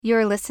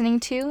You're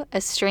listening to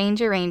A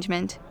Strange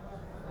Arrangement.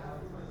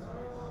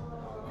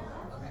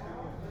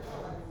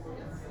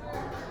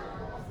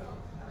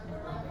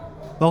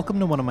 Welcome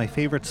to one of my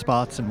favorite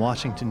spots in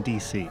Washington,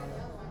 D.C.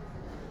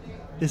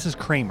 This is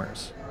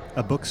Kramer's,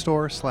 a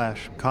bookstore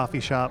slash coffee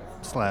shop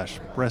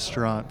slash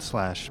restaurant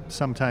slash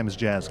sometimes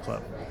jazz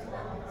club.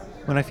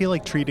 When I feel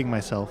like treating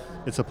myself,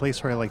 it's a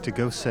place where I like to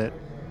go sit,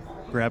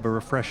 grab a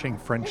refreshing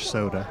French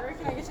soda.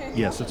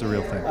 Yes, it's a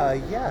real thing.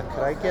 Yeah,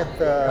 could I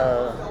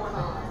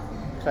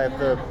have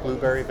the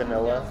blueberry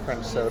vanilla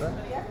French soda?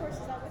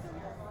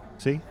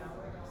 See?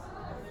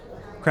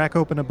 Crack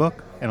open a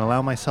book and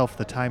allow myself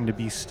the time to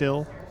be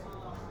still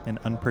and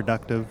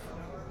unproductive,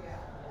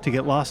 to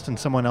get lost in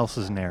someone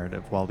else's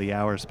narrative while the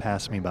hours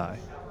pass me by.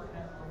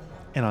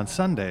 And on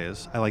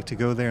Sundays, I like to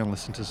go there and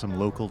listen to some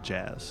local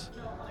jazz.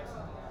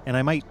 And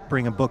I might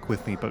bring a book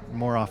with me, but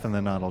more often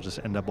than not, I'll just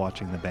end up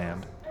watching the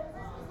band.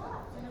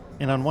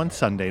 And on one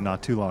Sunday,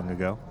 not too long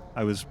ago,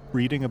 I was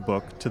reading a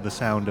book to the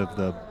sound of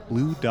the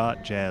Blue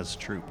Dot Jazz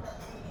Troupe,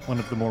 one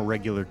of the more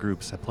regular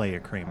groups that play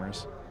at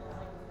Kramer's.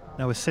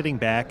 And I was sitting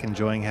back,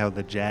 enjoying how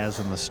the jazz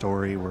and the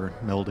story were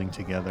melding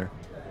together.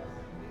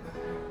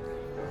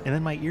 And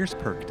then my ears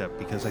perked up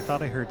because I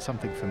thought I heard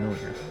something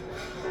familiar.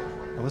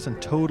 I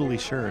wasn't totally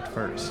sure at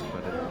first,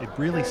 but it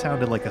really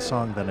sounded like a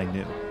song that I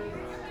knew.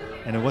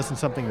 And it wasn't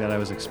something that I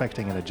was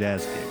expecting at a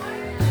jazz gig.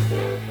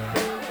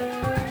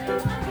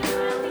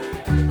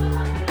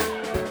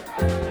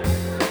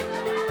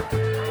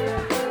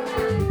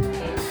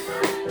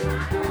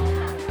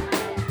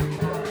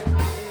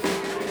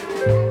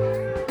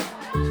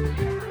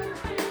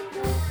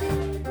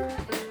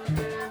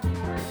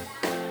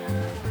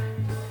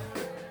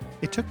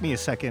 It took me a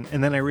second,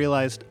 and then I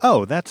realized,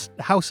 oh, that's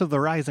House of the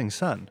Rising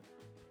Sun.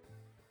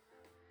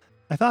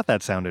 I thought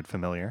that sounded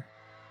familiar.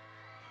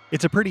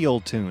 It's a pretty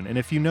old tune, and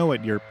if you know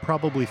it, you're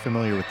probably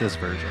familiar with this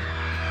version.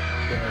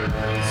 There is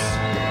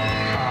a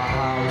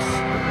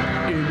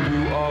house in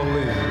New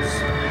Orleans.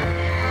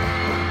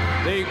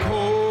 They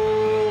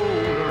call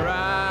the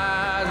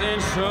rising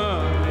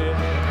sun.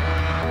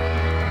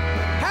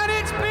 And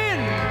it's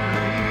been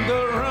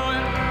the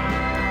ruin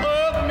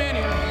of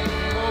many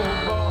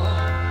old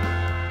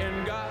boys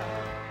and God.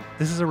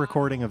 This is a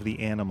recording of the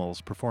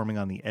Animals performing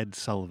on the Ed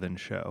Sullivan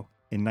Show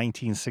in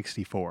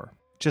 1964,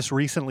 just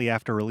recently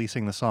after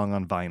releasing the song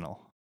on vinyl.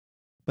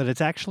 But it's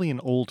actually an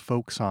old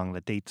folk song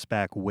that dates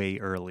back way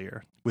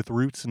earlier, with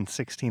roots in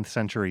 16th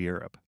century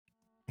Europe.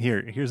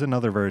 Here's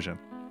another version.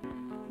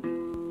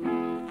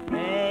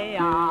 They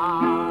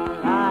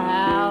are a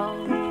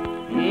house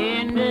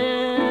in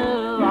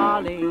New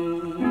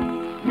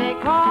Orleans. They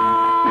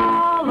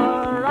call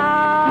the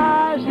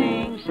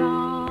rising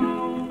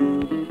sun,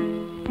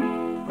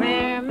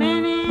 where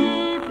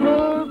many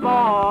poor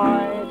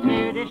boys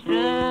to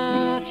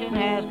destruction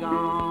has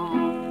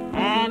gone,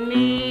 and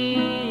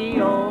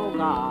me, oh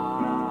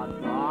God,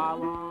 for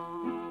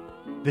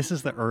one. This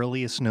is the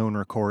earliest known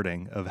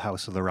recording of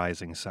House of the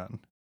Rising Sun,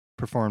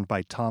 performed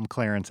by Tom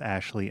Clarence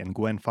Ashley and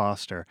Gwen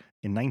Foster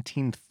in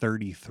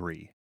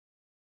 1933.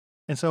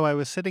 And so I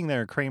was sitting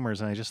there at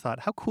Kramer's and I just thought,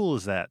 how cool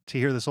is that to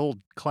hear this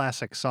old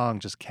classic song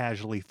just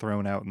casually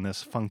thrown out in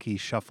this funky,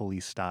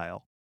 shuffly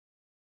style?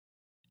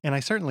 And I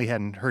certainly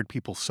hadn't heard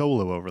people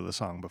solo over the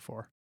song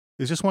before.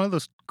 It was just one of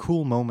those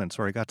cool moments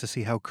where I got to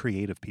see how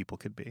creative people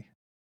could be.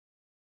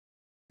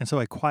 And so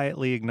I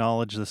quietly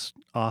acknowledged this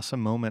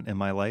awesome moment in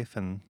my life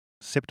and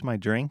sipped my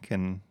drink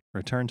and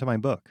returned to my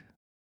book.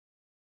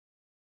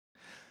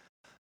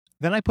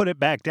 Then I put it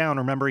back down,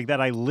 remembering that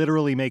I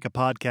literally make a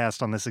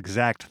podcast on this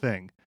exact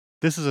thing.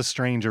 This is a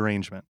strange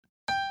arrangement.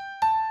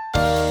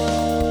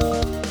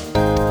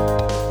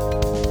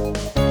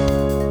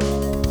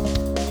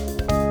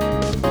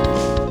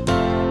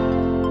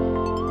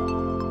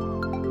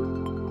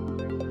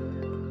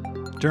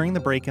 During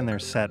the break in their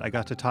set, I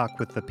got to talk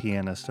with the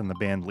pianist and the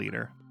band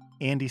leader,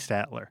 Andy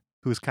Statler,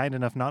 who was kind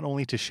enough not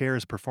only to share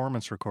his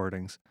performance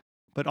recordings,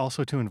 but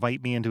also to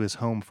invite me into his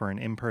home for an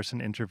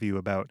in-person interview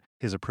about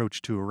his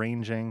approach to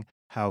arranging,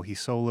 how he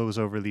solos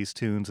over these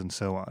tunes, and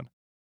so on.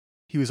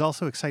 He was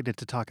also excited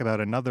to talk about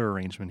another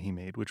arrangement he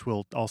made, which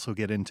we'll also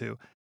get into,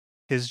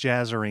 his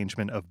jazz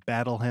arrangement of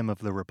Battle Hymn of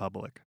the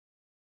Republic.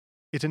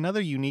 It's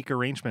another unique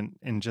arrangement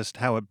in just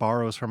how it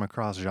borrows from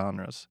across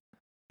genres,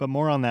 but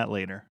more on that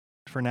later.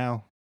 For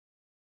now,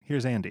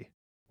 here's Andy.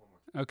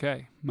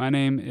 Okay, my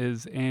name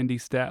is Andy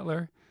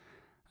Statler.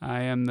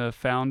 I am the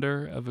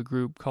founder of a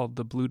group called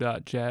the Blue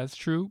Dot Jazz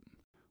Troupe.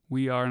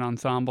 We are an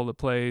ensemble that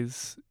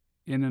plays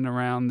in and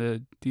around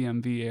the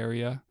DMV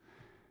area.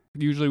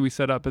 Usually we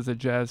set up as a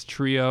jazz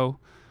trio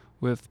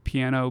with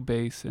piano,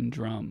 bass, and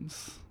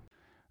drums.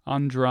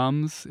 On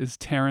drums is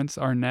Terrence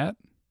Arnett,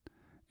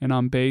 and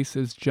on bass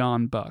is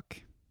John Buck.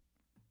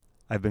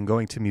 I've been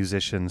going to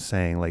musicians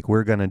saying, like,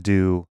 we're going to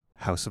do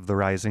House of the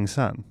Rising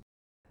Sun.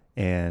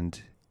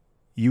 And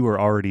you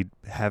were already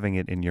having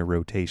it in your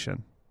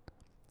rotation.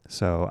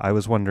 So I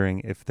was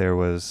wondering if there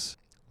was,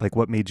 like,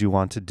 what made you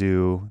want to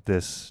do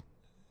this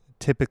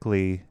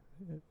typically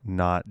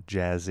not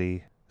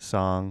jazzy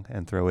song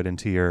and throw it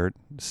into your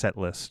set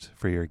list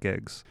for your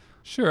gigs?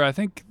 Sure. I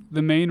think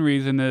the main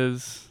reason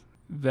is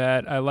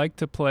that I like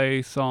to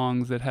play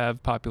songs that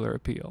have popular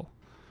appeal,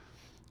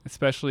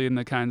 especially in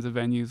the kinds of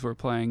venues we're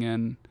playing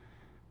in.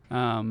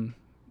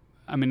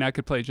 I mean, I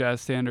could play jazz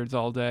standards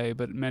all day,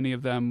 but many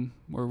of them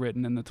were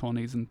written in the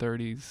 20s and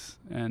 30s,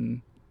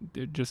 and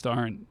they just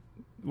aren't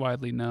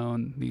widely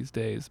known these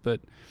days. But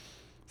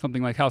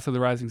something like House of the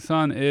Rising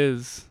Sun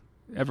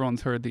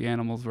everyone's heard the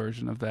Animals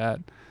version of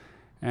that.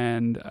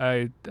 And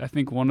I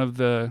think one of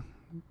the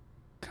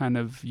kind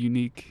of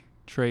unique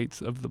traits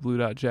of the Blue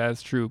Dot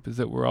Jazz Troupe is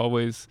that we're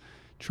always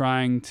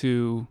trying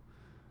to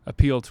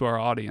appeal to our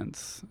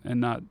audience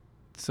and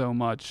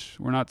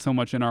we're not so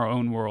much in our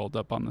own world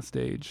up on the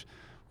stage.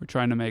 We're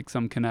trying to make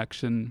some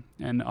connection,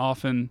 and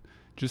often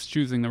just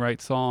choosing the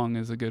right song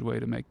is a good way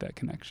to make that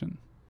connection.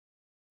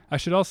 I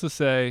should also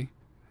say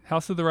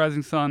House of the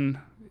Rising Sun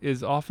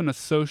is often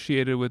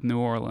associated with New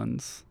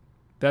Orleans.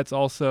 That's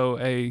also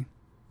a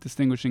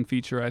distinguishing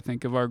feature, I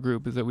think, of our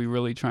group, is that we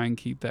really try and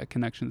keep that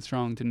connection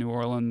strong to New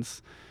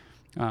Orleans.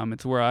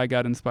 It's where I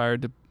got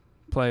inspired to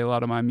play a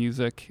lot of my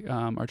music.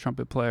 Our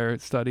trumpet player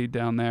studied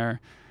down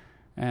there.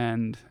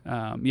 And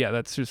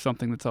that's just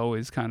something that's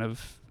always kind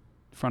of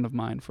front of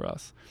mind for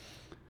us.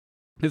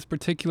 This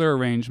particular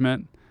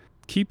arrangement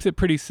keeps it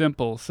pretty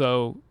simple.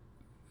 So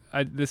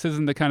this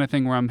isn't the kind of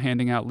thing where I'm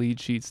handing out lead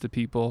sheets to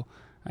people.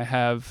 I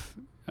have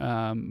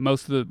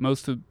most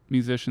of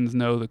musicians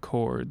know the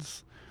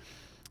chords,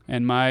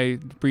 and my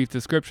brief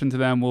description to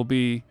them will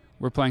be,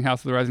 we're playing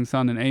House of the Rising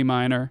Sun in A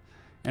minor,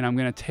 and I'm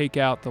going to take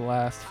out the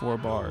last 4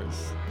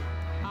 bars.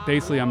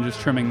 Basically, I'm just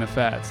trimming the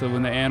fat. So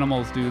when the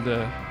Animals do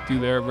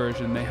their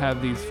version, they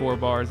have these 4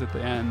 bars at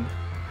the end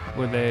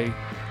where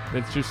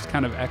it's just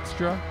kind of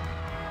extra,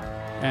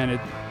 and it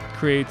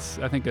creates,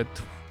 I think, a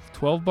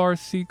 12-bar or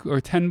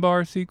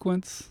 10-bar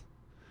sequence.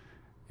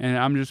 And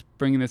I'm just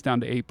bringing this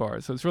down to 8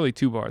 bars. So it's really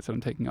 2 bars that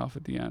I'm taking off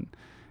at the end.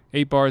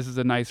 8 bars is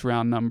a nice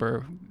round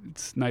number.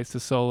 It's nice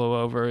to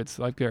solo over. It's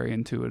like very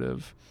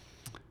intuitive.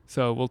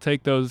 So we'll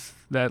take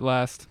that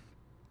last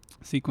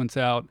sequence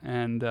out.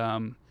 And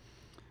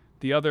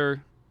the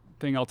other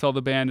thing I'll tell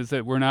the band is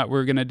that we're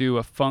going to do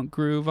a funk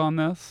groove on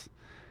this.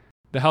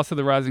 The House of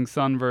the Rising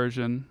Sun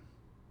version,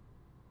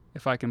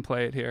 if I can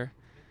play it here,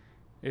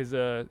 is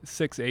a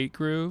 6/8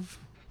 groove.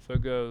 So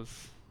it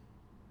goes.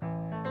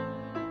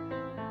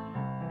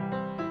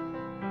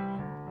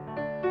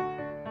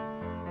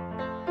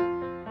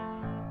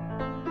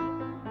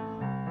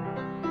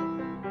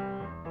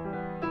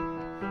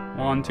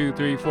 One, 2,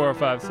 3, 4,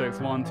 5, 6.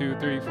 1, 2,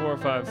 3, 4,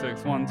 5,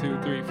 6. 1,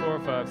 2, 3, 4,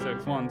 5,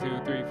 6. 1, 2,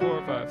 3,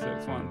 4, 5,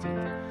 6. 1, 2,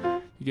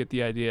 3. You get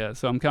the idea.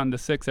 So I'm counting to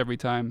 6 every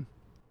time.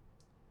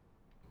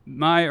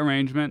 My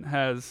arrangement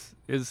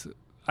is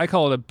I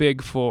call it a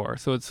big 4.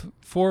 So it's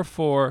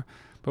 4/4,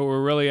 but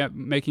we're really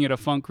making it a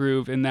funk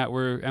groove in that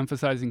we're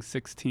emphasizing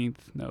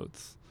 16th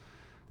notes.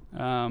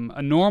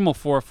 A normal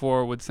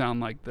 4/4 would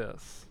sound like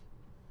this.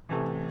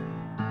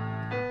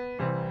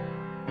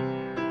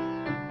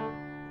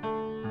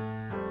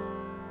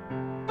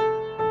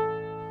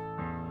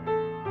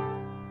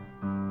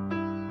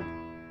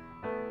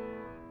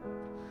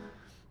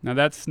 Now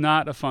that's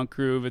not a funk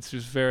groove. It's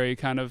just very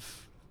kind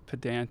of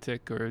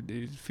pedantic, or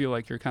you feel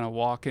like you're kind of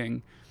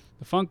walking.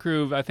 The funk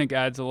groove, I think,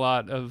 adds a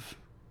lot of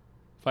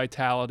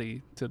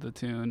vitality to the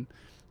tune.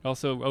 It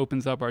also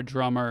opens up our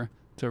drummer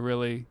to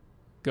really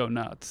go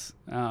nuts,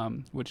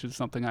 which is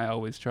something I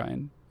always try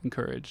and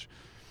encourage.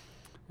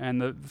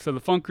 And so the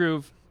funk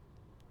groove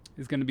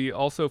is going to be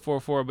also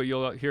 4/4, but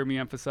you'll hear me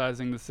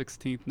emphasizing the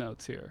 16th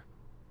notes here.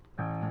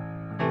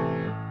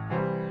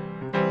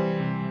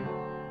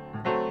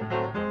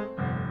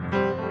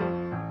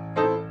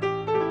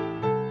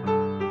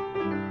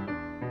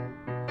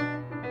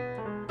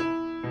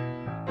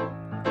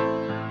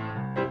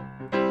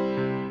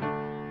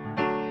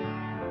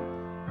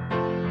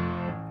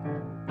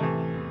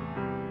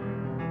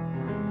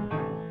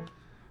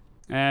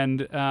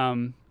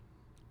 And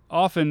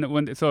often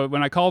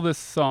when I call this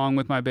song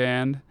with my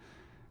band,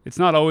 it's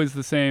not always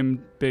the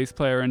same bass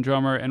player and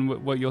drummer. And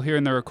what you'll hear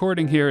in the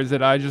recording here is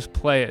that I just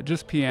play it,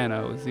 just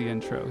piano is the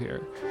intro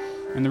here.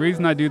 And the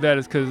reason I do that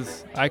is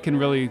because I can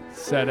really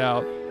set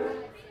out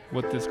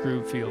what this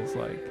groove feels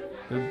like.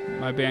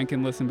 My band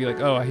can listen and be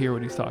like, oh, I hear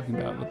what he's talking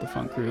about with the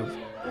funk groove.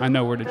 I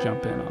know where to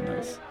jump in on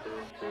this.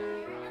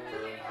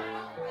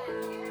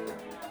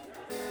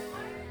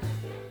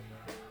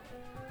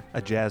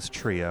 A jazz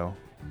trio.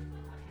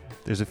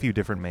 There's a few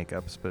different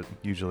makeups, but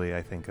usually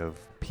I think of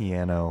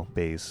piano,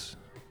 bass,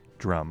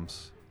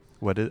 drums.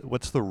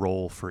 What's the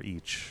role for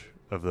each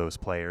of those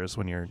players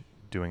when you're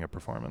doing a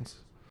performance?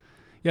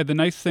 Yeah, the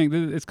nice thing,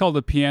 it's called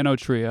a piano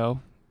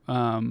trio,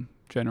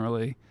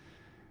 generally,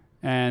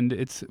 and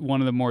it's one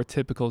of the more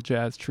typical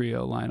jazz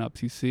trio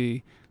lineups you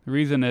see. The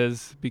reason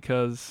is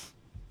because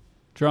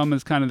drum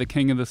is kind of the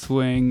king of the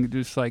swing,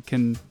 just like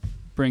can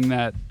bring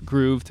that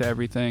groove to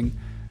everything.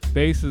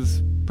 Bass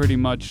is pretty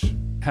much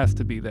has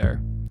to be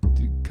there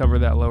to cover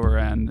that lower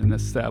end and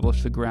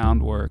establish the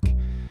groundwork.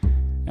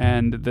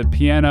 And the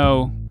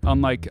piano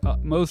unlike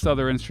most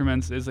other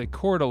instruments, is a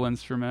chordal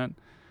instrument.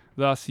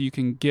 Thus, you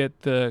can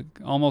get the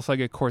almost like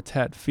a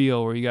quartet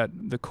feel where you got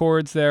the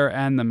chords there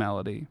and the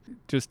melody.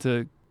 Just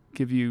to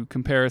give you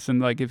comparison,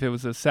 like if it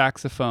was a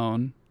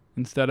saxophone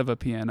instead of a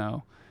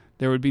piano,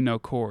 there would be no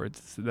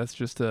chords. That's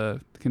just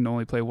can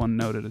only play one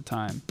note at a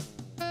time.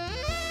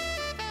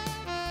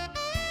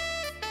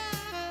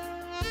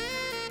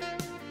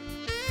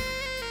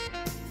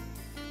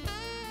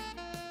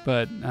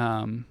 But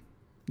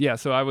yeah,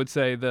 so I would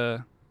say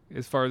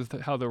as far as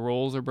how the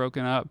roles are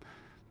broken up,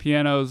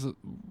 piano's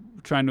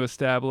trying to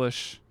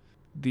establish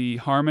the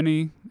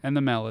harmony and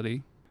the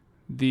melody.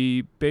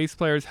 The bass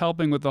player is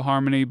helping with the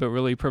harmony, but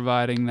really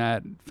providing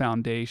that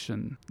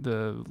foundation,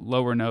 the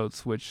lower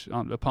notes,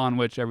 upon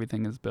which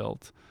everything is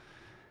built.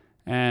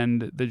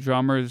 And the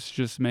drummer's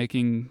just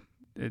making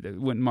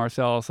when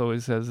Marcellus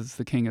always says it's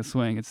the king of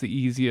swing. It's the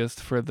easiest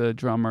for the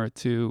drummer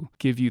to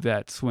give you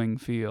that swing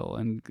feel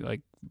and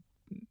like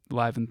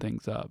liven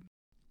things up.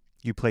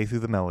 You play through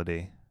the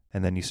melody,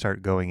 and then you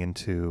start going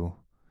into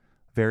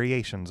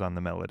variations on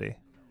the melody.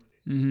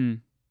 Mm-hmm.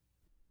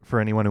 For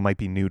anyone who might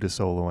be new to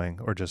soloing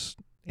or just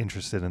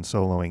interested in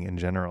soloing in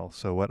general.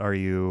 So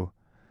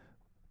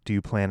do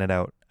you plan it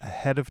out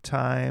ahead of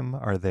time?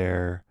 Are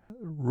there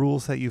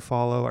rules that you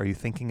follow? Are you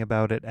thinking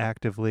about it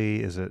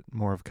actively? Is it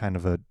more of kind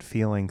of a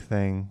feeling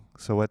thing?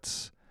 So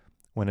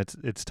when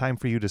it's time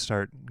for you to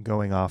start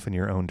going off in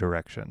your own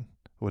direction,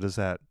 what does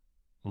that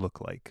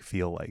look like,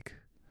 feel like?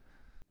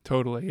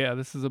 Totally. Yeah,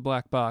 this is a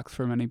black box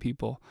for many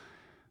people.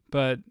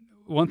 But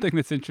one thing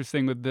that's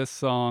interesting with this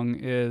song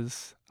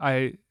is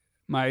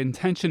my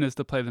intention is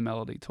to play the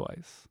melody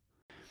twice.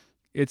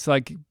 It's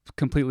like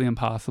completely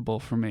impossible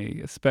for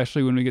me,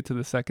 especially when we get to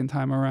the second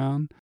time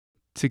around,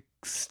 to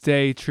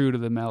stay true to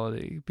the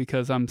melody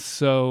because I'm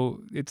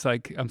so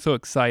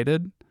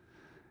excited,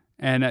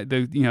 and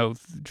the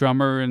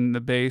drummer and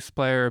the bass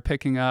player are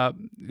picking up,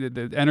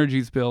 the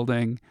energy's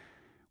building.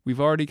 We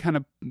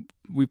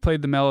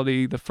played the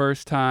melody the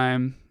first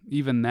time,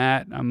 even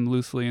that I'm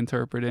loosely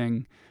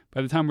interpreting.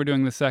 By the time we're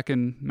doing the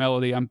second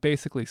melody, I'm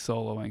basically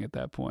soloing at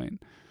that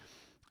point.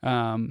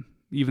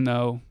 Even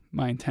though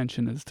my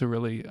intention is to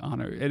really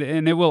honor it,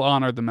 and it will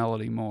honor the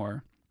melody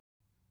more.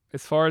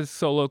 As far as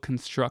solo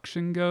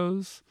construction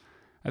goes,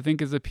 I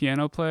think as a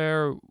piano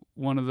player,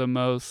 one of the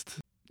most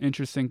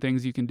interesting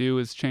things you can do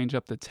is change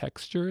up the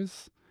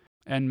textures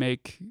and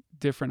make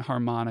different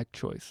harmonic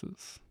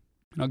choices.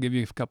 And I'll give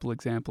you a couple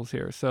examples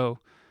here. So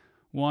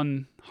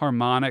one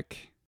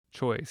harmonic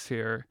choice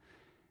here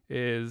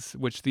is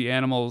which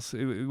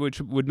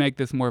would make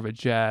this more of a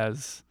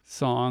jazz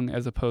song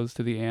as opposed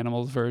to the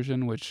Animals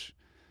version,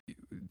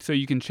 so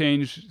you can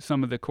change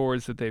some of the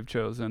chords that they've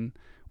chosen.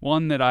 The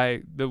one that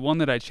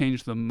I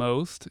changed the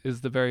most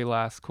is the very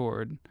last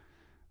chord,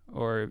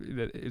 or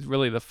it's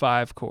really the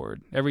 5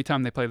 chord. Every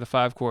time they play the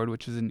 5 chord,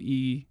 which is an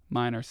E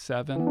minor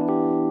 7,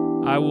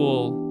 I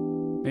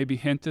will maybe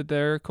hint at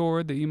their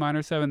chord, the E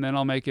minor 7, then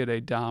I'll make it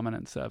a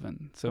dominant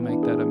 7. So make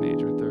that a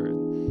major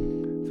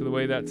 3rd. So the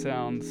way that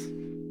sounds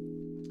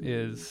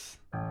is...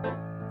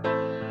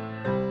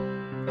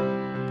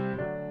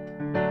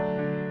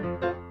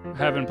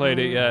 haven't played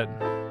it yet.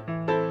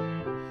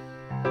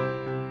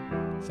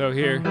 So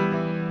here.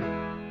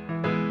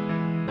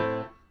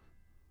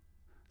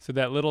 So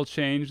that little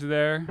change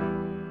there,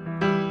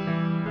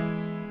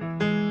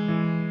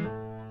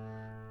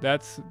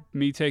 that's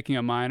me taking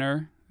a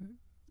minor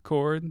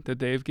chord that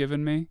they've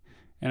given me,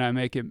 and I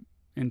make it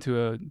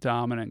into a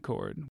dominant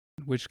chord,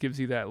 which gives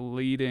you that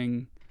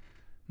leading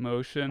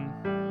motion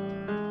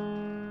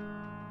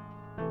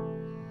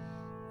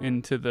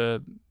into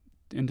the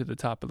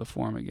top of the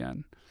form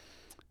again.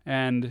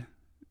 And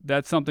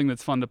that's something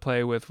that's fun to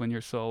play with when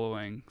you're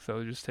soloing.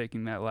 So just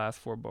taking that last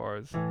 4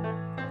 bars.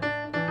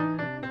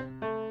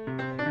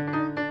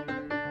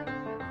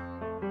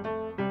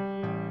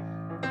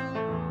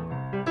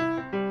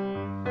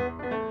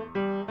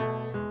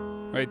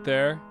 Right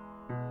there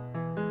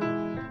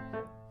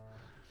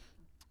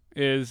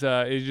is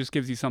it just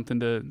gives you something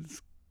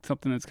that's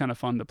kind of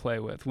fun to play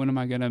with. When am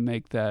I gonna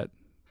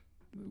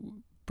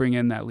bring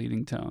in that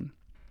leading tone?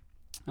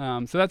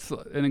 So that's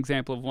an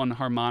example of one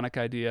harmonic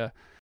idea.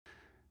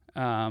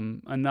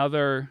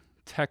 Another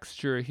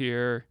texture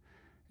here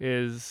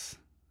is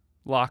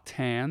locked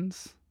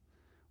hands,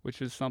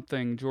 which is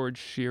something George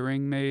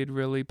Shearing made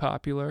really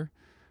popular,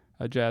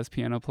 a jazz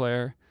piano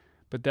player.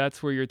 But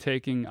that's where you're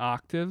taking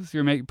octaves.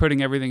 You're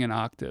putting everything in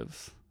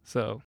octaves.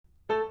 So,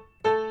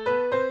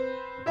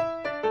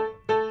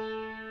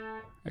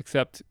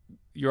 except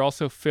you're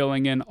also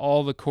filling in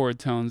all the chord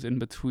tones in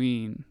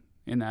between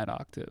in that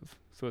octave.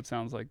 So it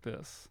sounds like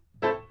this.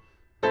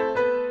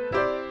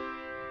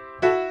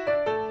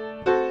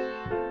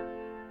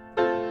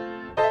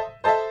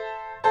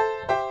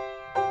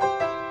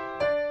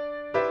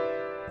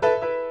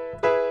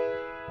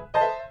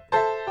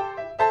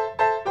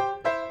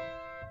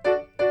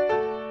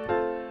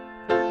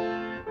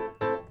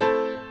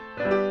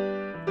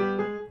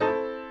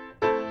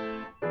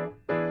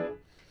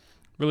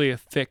 really a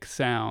thick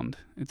sound.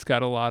 It's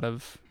got a lot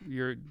of,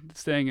 you're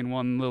staying in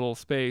one little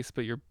space,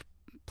 but you're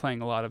playing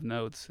a lot of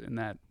notes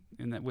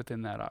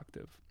within that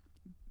octave.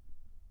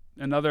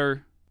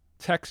 Another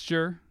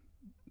texture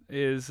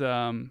is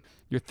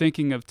you're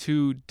thinking of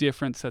two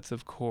different sets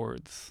of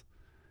chords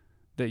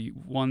that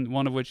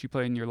one of which you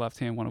play in your left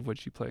hand, one of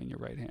which you play in your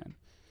right hand.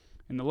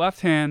 In the left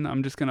hand,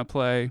 I'm just going to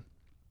play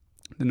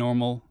the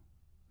normal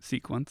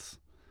sequence,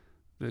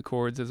 the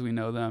chords as we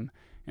know them.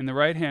 In the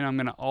right hand, I'm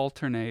going to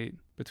alternate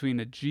between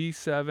a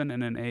G7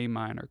 and an A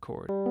minor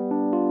chord.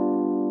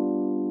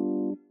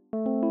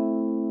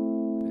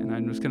 And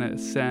I'm just going to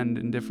ascend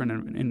in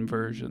different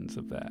inversions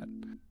of that.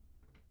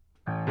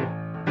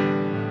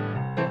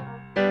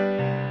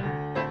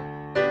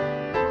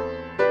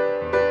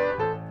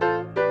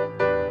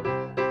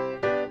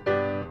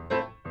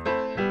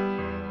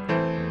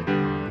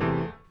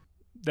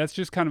 That's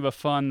just kind of a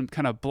fun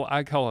kind of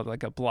I call it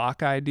like a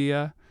block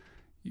idea.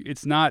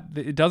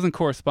 It doesn't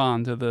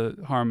correspond to the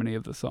harmony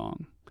of the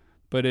song,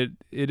 but it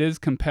is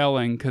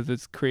compelling because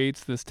it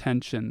creates this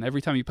tension.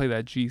 Every time you play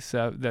that G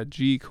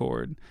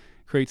chord,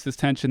 creates this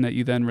tension that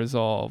you then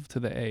resolve to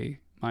the A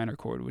minor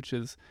chord, which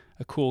is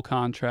a cool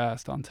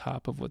contrast on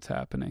top of what's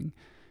happening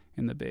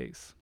in the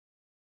bass.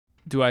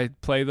 Do I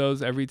play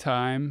those every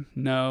time?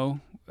 No.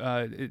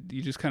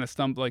 You just kind of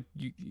stumble, like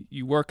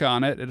you work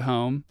on it at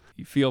home,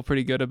 you feel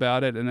pretty good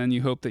about it, and then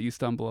you hope that you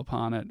stumble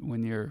upon it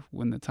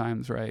when the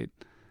time's right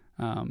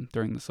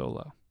during the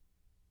solo.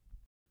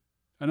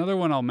 Another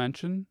one I'll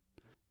mention,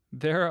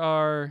 there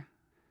are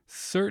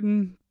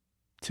certain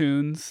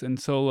tunes and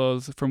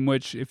solos from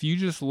which if you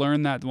just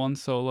learn that one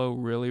solo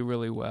really,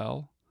 really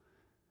well,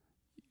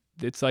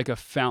 it's like a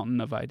fountain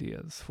of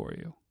ideas for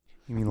you.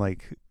 You mean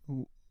like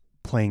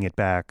playing it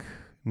back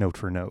note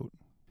for note?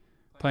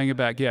 Playing it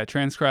back, yeah,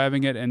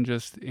 transcribing it and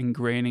just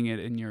ingraining it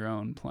in your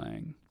own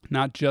playing.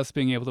 Not just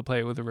being able to play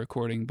it with a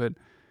recording, but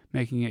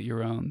making it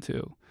your own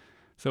too.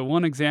 So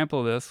one example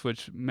of this,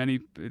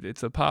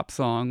 it's a pop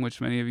song, which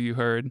many of you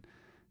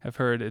have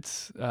heard.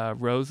 It's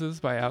Roses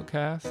by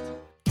Outkast.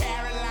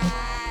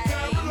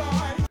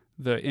 Caroline.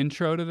 The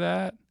intro to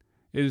that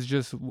is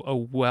just a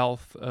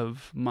wealth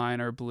of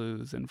minor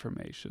blues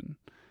information.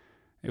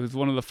 It was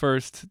one of the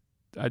first,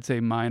 I'd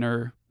say,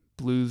 minor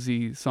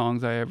bluesy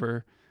songs I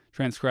ever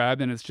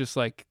transcribed, and it's just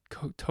like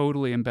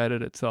totally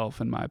embedded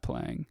itself in my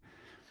playing.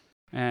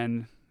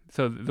 And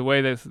so the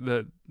way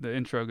the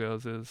intro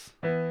goes is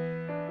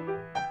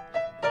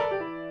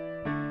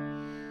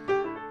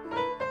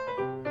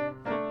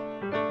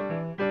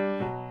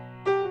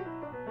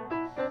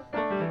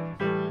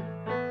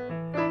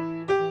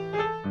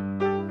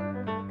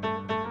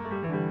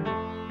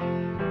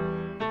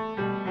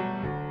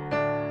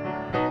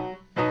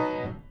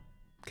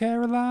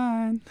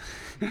Caroline.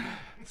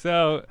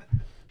 So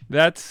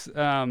that's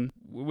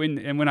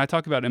when I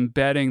talk about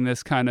embedding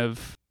this kind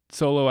of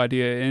solo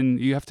idea in,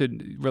 you have to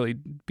really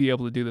be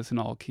able to do this in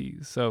all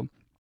keys. So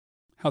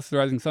House of the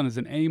Rising Sun is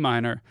an A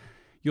minor.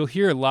 You'll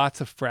hear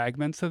lots of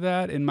fragments of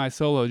that in my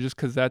solo just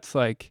because that's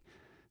like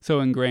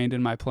so ingrained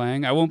in my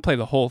playing. I won't play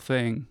the whole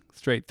thing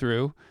straight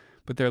through,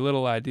 but they're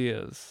little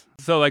ideas.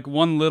 So like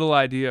one little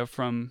idea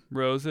from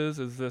Roses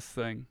is this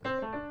thing.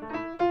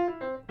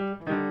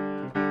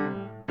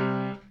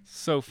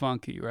 So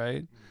funky,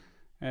 right?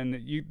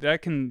 And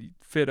that can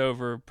fit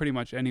over pretty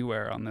much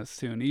anywhere on this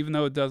tune. Even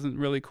though it doesn't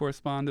really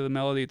correspond to the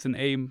melody, it's an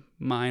A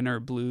minor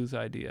blues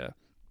idea.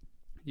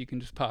 You can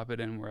just pop it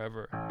in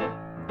wherever.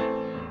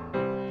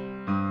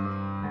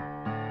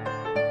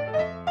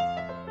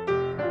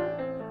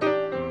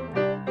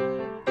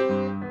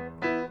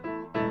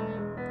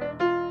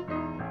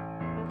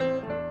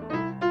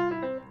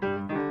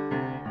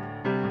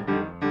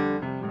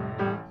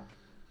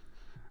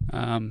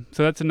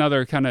 So that's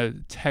another kind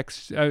of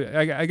text.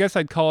 I guess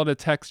I'd call it a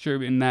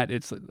texture in that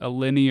it's a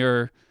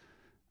linear,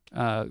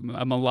 a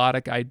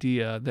melodic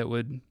idea that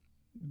would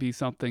be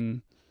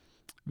something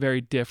very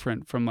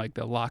different from like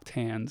the locked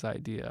hands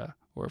idea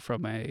or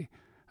from a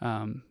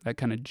that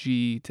kind of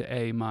G to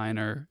A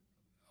minor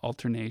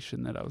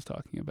alternation that I was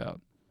talking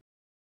about.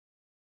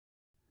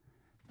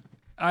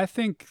 I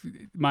think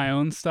my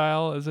own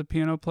style as a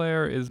piano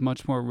player is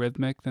much more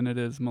rhythmic than it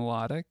is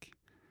melodic,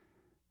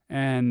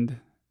 and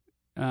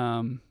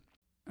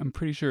I'm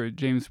pretty sure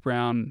James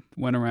Brown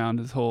went around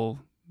his whole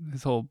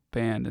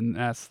band and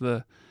asked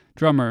the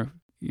drummer,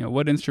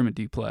 what instrument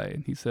do you play?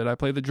 And he said, I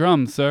play the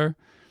drums, sir.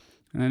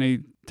 And then he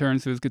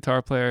turns to his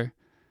guitar player,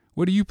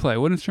 what do you play?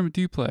 What instrument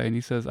do you play? And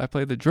he says, I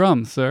play the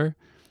drums, sir.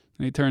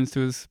 And he turns to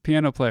his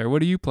piano player, what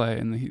do you play?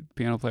 And the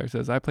piano player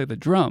says, I play the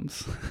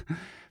drums.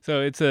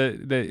 So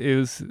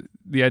the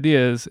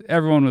idea is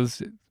everyone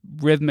was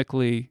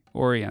rhythmically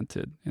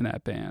oriented in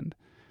that band.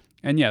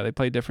 And yeah, they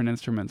played different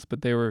instruments,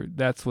 but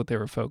that's what they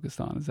were focused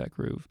on, is that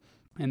groove.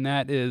 And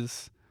that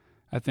is,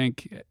 I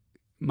think,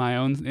 in my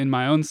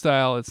own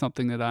style, it's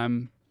something that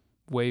I'm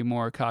way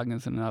more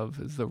cognizant of,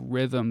 is the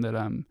rhythm that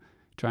I'm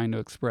trying to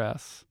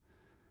express,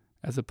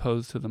 as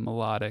opposed to the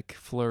melodic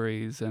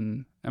flurries.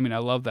 And I mean, I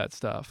love that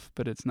stuff,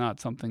 but it's not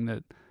something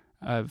that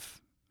I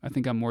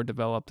think I'm more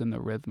developed in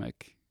the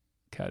rhythmic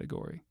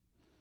category.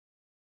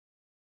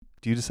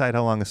 Do you decide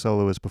how long a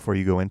solo is before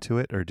you go into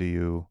it, or do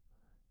you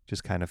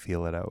just kind of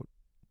feel it out?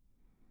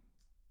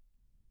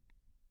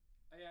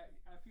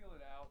 I feel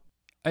it out.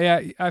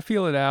 Yeah, I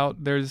feel it out.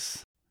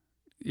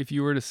 If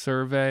you were to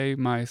survey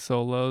my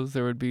solos,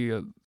 there would be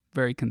a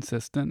very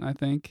consistent, I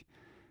think.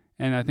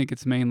 And I think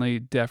it's mainly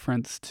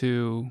deference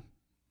to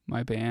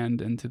my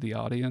band and to the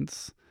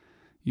audience.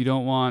 You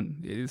don't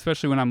want,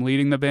 especially when I'm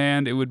leading the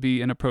band, it would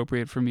be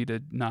inappropriate for me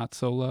to not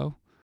solo.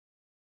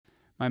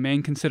 My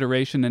main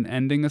consideration in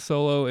ending a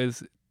solo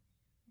is,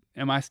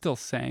 am I still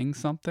saying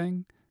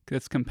something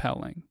that's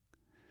compelling?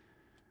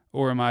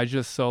 Or am I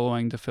just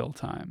soloing to fill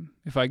time?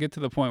 If I get to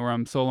the point where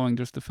I'm soloing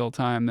just to fill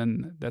time,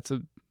 then that's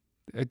a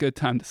good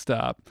time to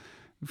stop.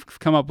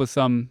 Come up with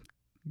some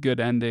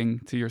good ending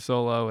to your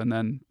solo and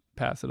then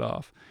pass it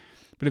off.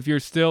 But if you're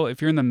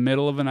in the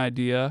middle of an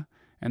idea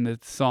and the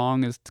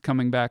song is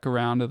coming back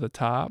around to the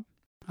top,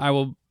 I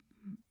will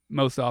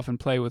most often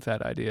play with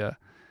that idea,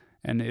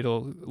 and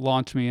it'll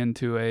launch me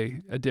into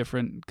a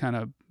different kind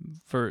of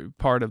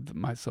part of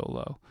my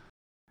solo.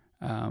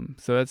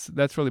 So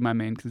that's really my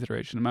main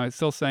consideration. Am I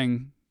still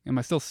saying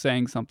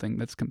something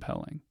that's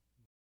compelling?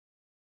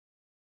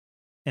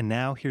 And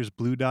now here's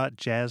Blue Dot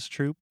Jazz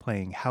Troupe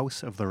playing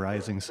House of the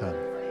Rising Sun.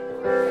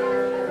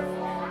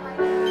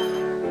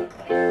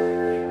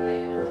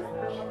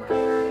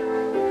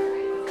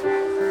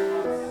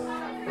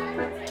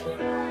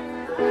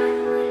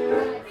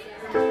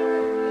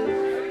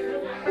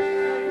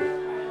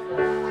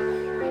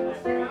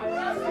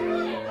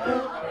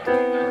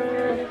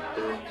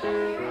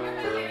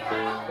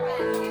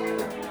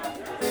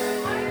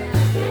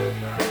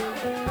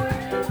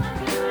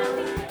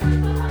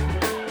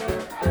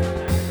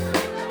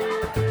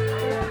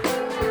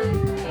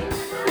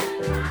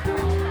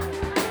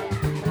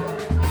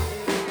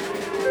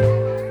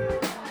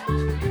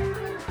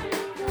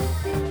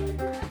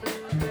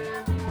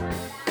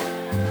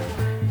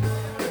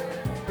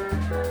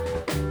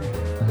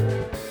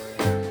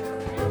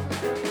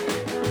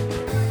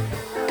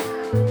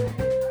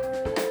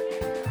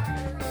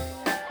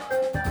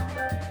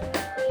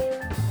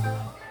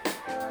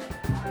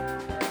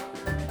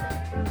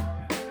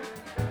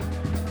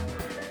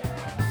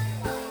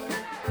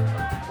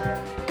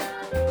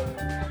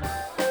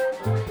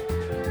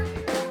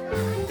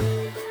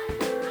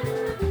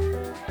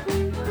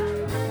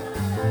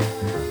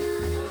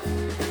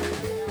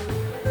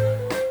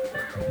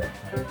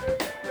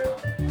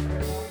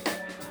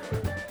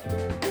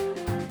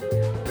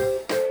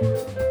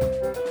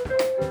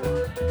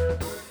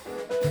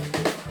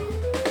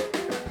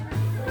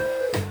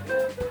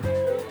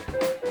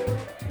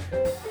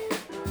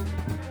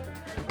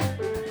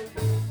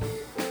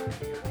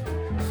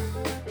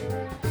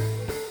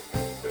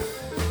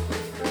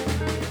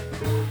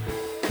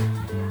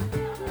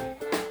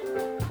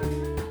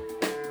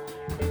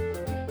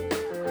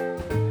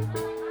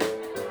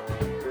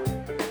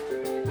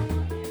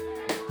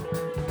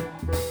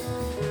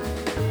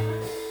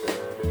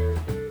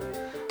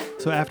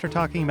 So after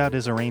talking about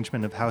his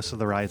arrangement of House of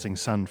the Rising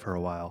Sun for a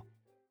while,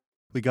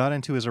 we got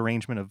into his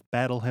arrangement of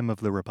Battle Hymn of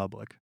the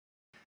Republic.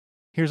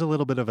 Here's a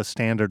little bit of a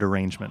standard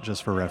arrangement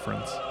just for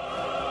reference.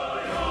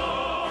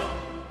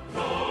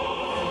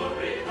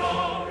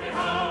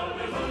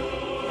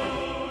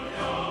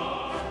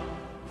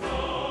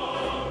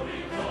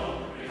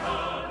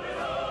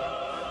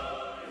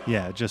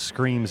 Yeah, it just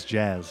screams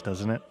jazz,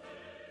 doesn't it?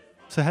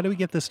 So how do we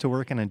get this to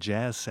work in a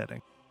jazz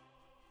setting?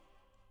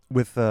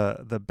 With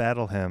the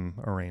battle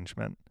hymn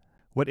arrangement,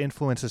 what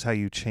influences how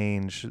you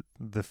change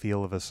the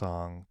feel of a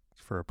song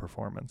for a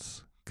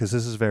performance? Because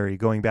this is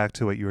going back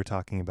to what you were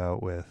talking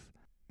about with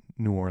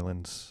New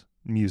Orleans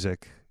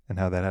music and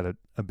how that had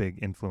a big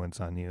influence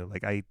on you.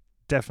 Like, I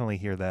definitely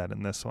hear that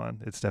in this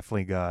one. It's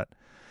definitely got,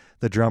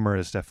 the drummer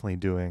is definitely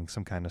doing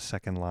some kind of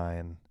second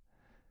line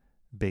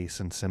bass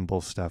and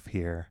cymbal stuff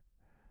here.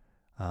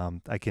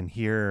 I can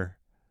hear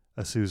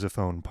a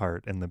sousaphone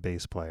part in the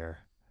bass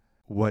player.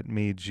 What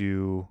made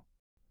you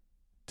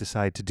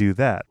decide to do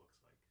that?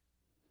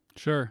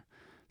 Sure.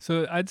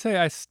 So I'd say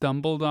I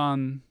stumbled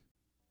on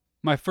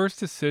my first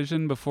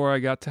decision before I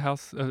got to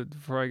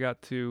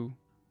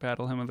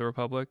Battle Hymn of the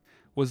Republic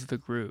was the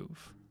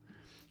groove.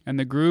 And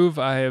the groove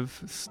I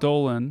have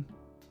stolen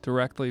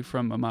directly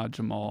from Ahmad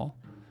Jamal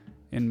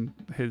in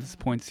his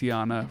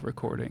Poinciana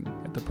recording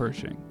at the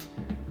Pershing.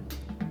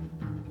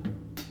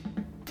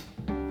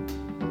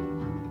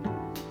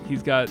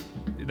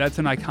 That's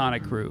an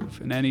iconic groove,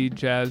 and any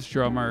jazz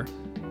drummer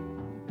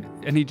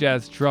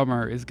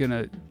is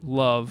gonna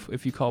love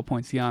if you call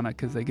Poinciana,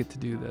 because they get to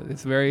do that.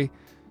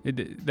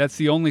 That's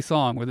the only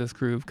song where this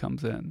groove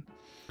comes in.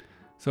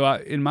 So I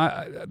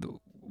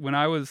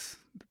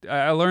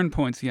learned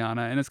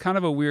Poinciana, and it's kind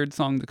of a weird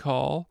song to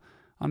call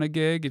on a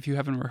gig if you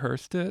haven't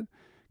rehearsed it,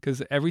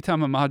 because every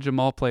time Ahmad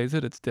Jamal plays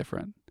it, it's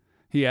different.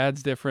 He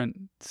adds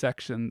different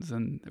sections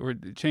or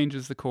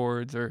changes the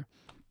chords, or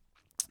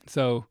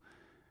so.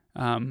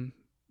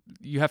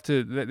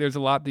 There's a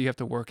lot that you have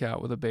to work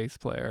out with a bass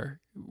player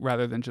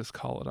rather than just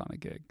call it on a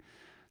gig.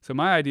 So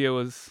my idea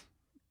was,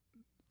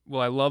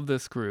 well, I love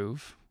this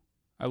groove.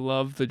 I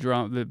love the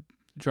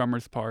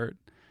drummer's part.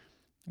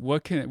 Where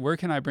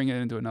can I bring it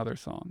into another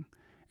song?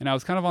 And I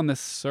was kind of on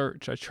this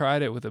search. I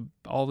tried it with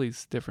all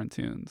these different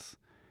tunes,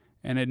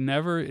 and it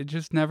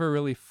just never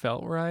really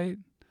felt right.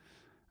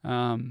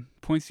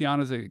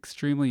 Poinciana is an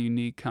extremely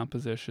unique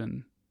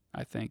composition,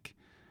 I think,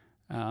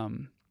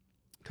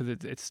 because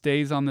it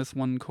stays on this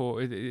one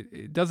chord.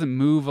 It doesn't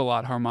move a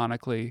lot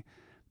harmonically,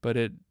 but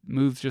it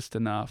moves just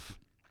enough.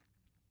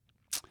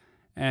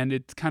 And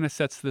it kind of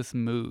sets this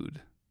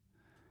mood.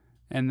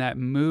 And that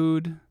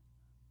mood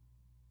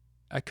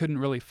I couldn't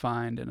really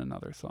find in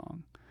another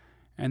song.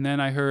 And then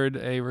I heard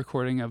a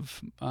recording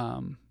of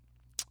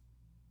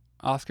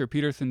Oscar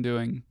Peterson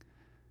doing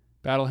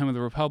Battle Hymn of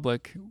the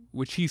Republic,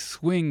 which he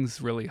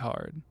swings really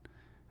hard.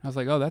 I was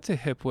like, oh, that's a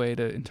hip way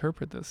to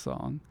interpret this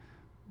song.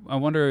 I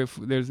wonder if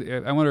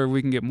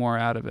we can get more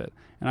out of it.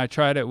 And I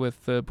tried it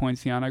with the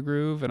Poinciana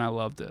groove, and I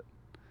loved it.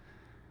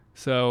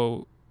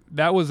 So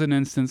that was an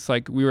instance,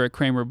 like we were at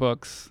Kramer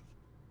Books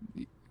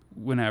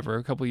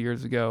a couple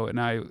years ago, and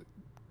I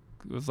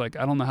was like,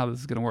 I don't know how this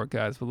is going to work,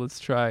 guys, but let's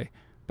try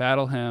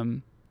Battle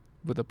Hymn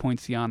with a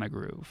Poinciana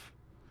groove.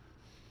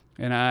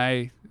 And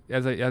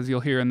as you'll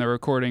hear in the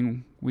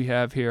recording we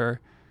have here,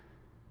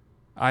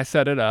 I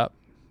set it up.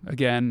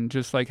 Again,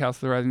 just like House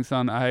of the Rising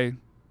Sun, I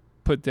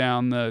put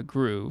down the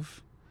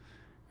groove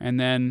and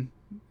then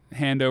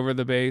hand over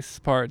the bass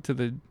part to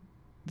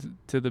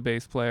the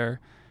bass player,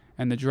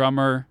 and the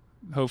drummer,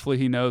 hopefully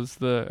he knows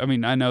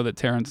I know that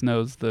Terrence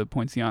knows the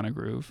Poinciana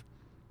groove.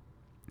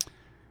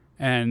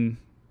 And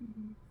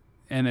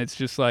it's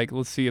just like,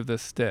 let's see if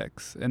this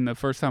sticks. And the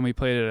first time we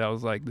played it, I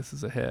was like, this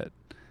is a hit.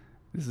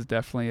 This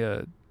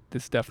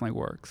definitely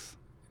works.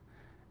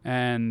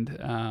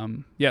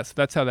 And yes,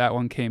 that's how that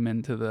one came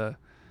into the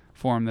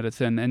form that it's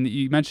in. And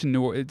you mentioned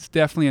it's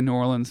definitely a New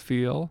Orleans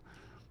feel,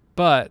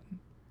 but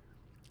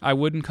I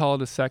wouldn't call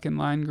it a second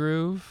line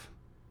groove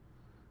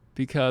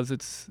because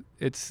it's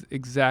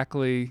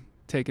exactly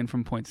taken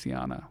from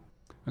Poinciana.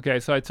 Okay,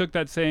 so I took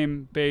that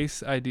same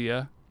bass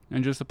idea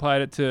and just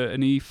applied it to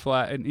an E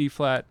flat.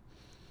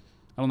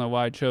 I don't know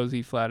why I chose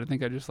E flat. I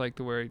think I just liked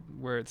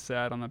where it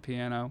sat on the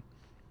piano,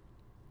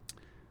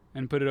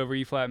 and put it over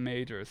E flat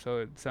major, so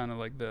it sounded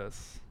like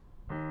this.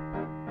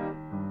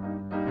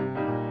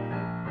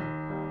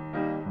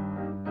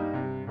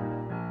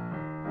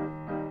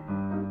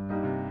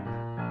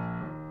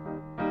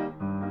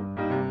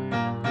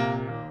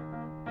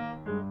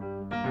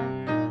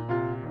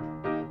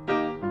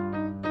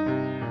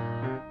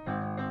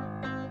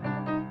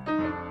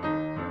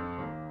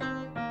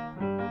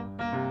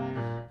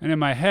 And in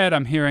my head,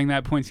 I'm hearing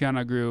that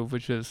Poinciana groove,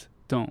 which is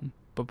dum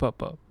ba ba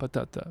ba ba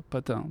da da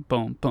ba dum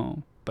boom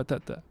boom ba da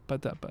da ba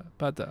da ba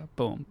ba da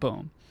boom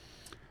boom.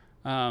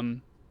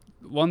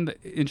 One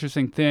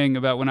interesting thing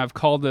about when I've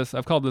called this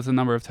a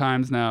number of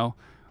times now,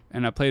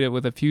 and I played it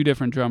with a few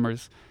different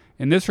drummers.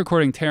 In this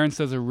recording, Terrence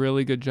does a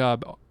really good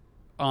job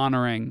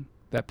honoring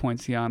that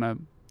Poinciana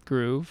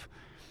groove,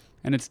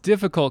 and it's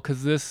difficult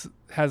because this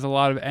has a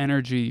lot of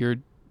energy.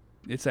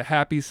 It's a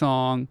happy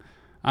song.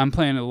 I'm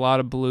playing a lot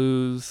of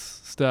blues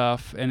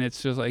stuff, and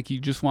it's just like you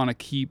just want to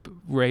keep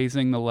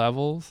raising the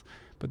levels.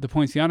 But the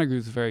Poinciana groove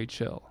is very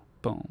chill.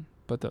 Boom,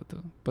 ba-da-da,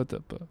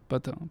 ba-da-ba,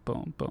 ba-da,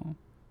 boom, boom,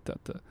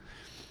 da-da.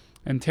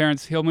 And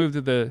Terrence, he'll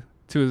move to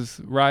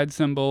his ride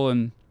cymbal,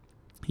 and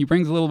he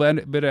brings a little bit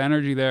of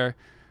energy there.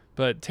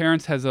 But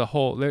Terrence has a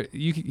whole.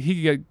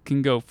 He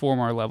can go 4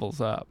 more levels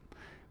up,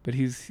 but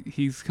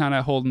he's kind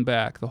of holding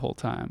back the whole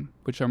time,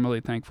 which I'm really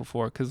thankful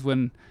for, because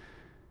when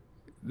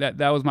that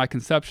was my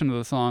conception of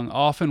the song.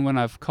 Often when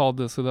I've called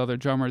this with other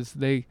drummers,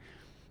 they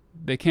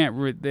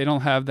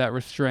don't have that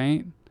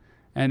restraint,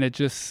 and it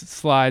just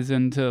slides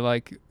into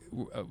like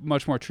a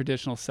much more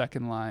traditional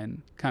second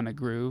line kind of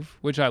groove,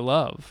 which I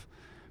love,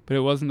 but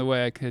it wasn't the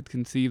way I could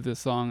conceive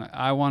this song.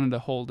 I wanted to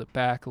hold it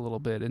back a little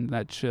bit in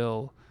that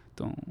chill,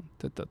 boom,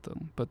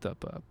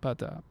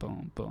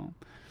 boom.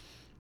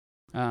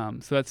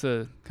 So that's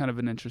a kind of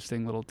an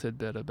interesting little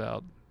tidbit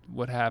about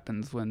what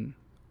happens when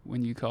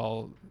you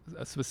call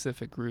a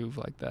specific groove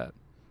like that.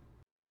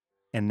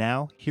 And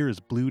now, here is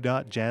Blue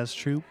Dot Jazz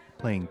Troupe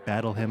playing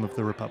Battle Hymn of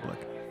the Republic.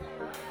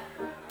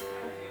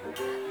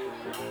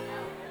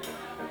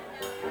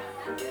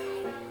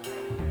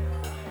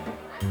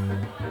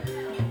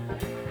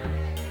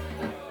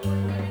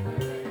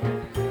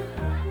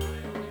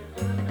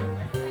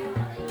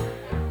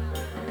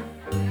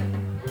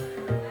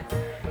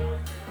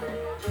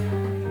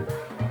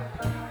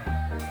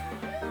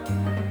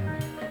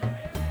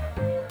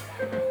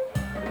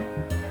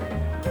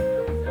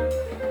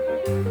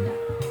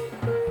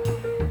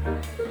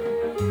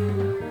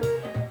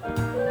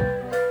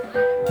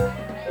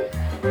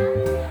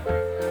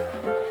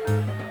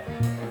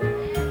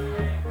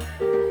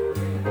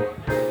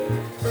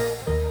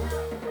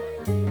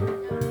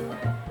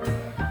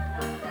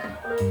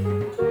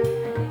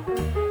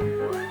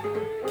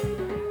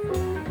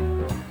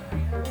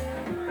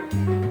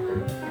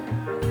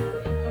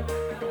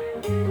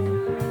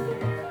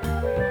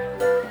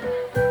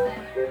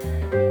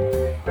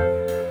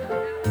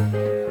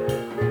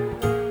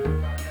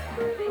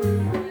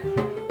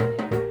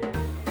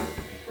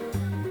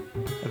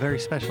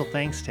 special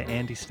thanks to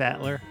Andy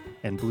Statler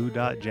and Blue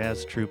Dot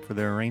Jazz Troupe for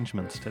their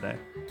arrangements today.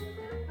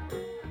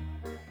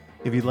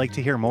 If you'd like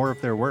to hear more of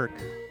their work,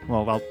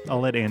 well, I'll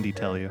let Andy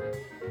tell you.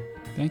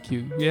 Thank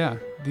you. Yeah,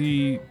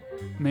 the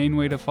main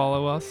way to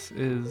follow us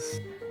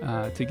is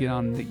to get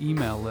on the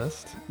email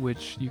list,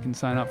 which you can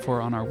sign up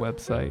for on our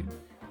website.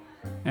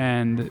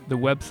 And the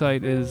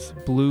website is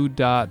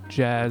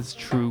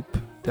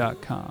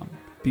blue.jazztroupe.com.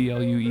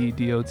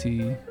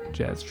 BLUEDOT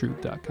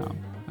jazztroupe.com.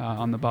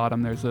 On the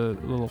bottom, there's a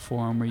little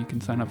form where you can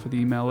sign up for the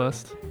email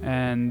list.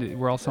 And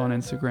we're also on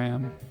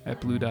Instagram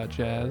at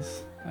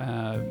blue.jazz.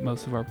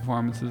 Most of our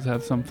performances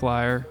have some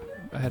flyer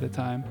ahead of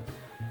time.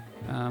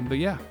 But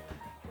yeah.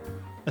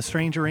 A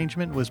Strange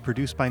Arrangement was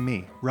produced by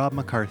me, Rob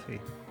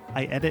McCarthy.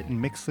 I edit and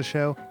mix the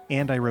show,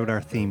 and I wrote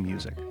our theme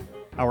music.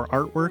 Our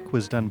artwork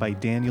was done by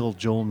Daniel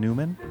Joel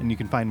Newman, and you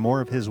can find more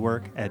of his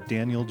work at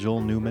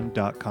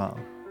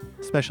danieljoelnewman.com.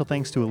 Special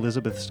thanks to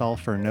Elizabeth Stahl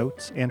for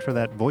notes and for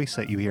that voice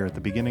that you hear at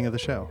the beginning of the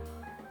show.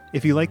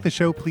 If you like the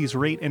show, please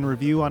rate and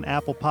review on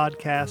Apple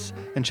Podcasts,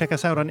 and check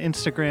us out on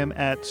Instagram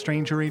at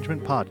Strange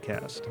Arrangement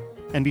Podcast.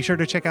 And be sure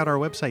to check out our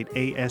website,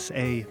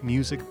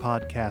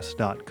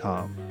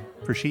 asamusicpodcast.com,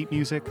 for sheet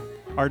music,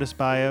 artist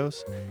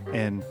bios,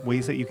 and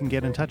ways that you can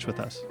get in touch with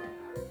us.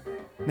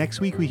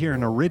 Next week, we hear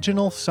an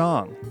original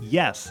song.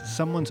 Yes,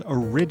 someone's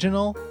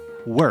original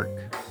work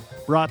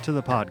brought to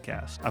the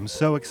podcast. I'm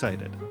so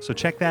excited. So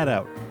check that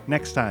out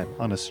next time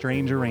on A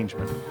Strange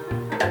Arrangement.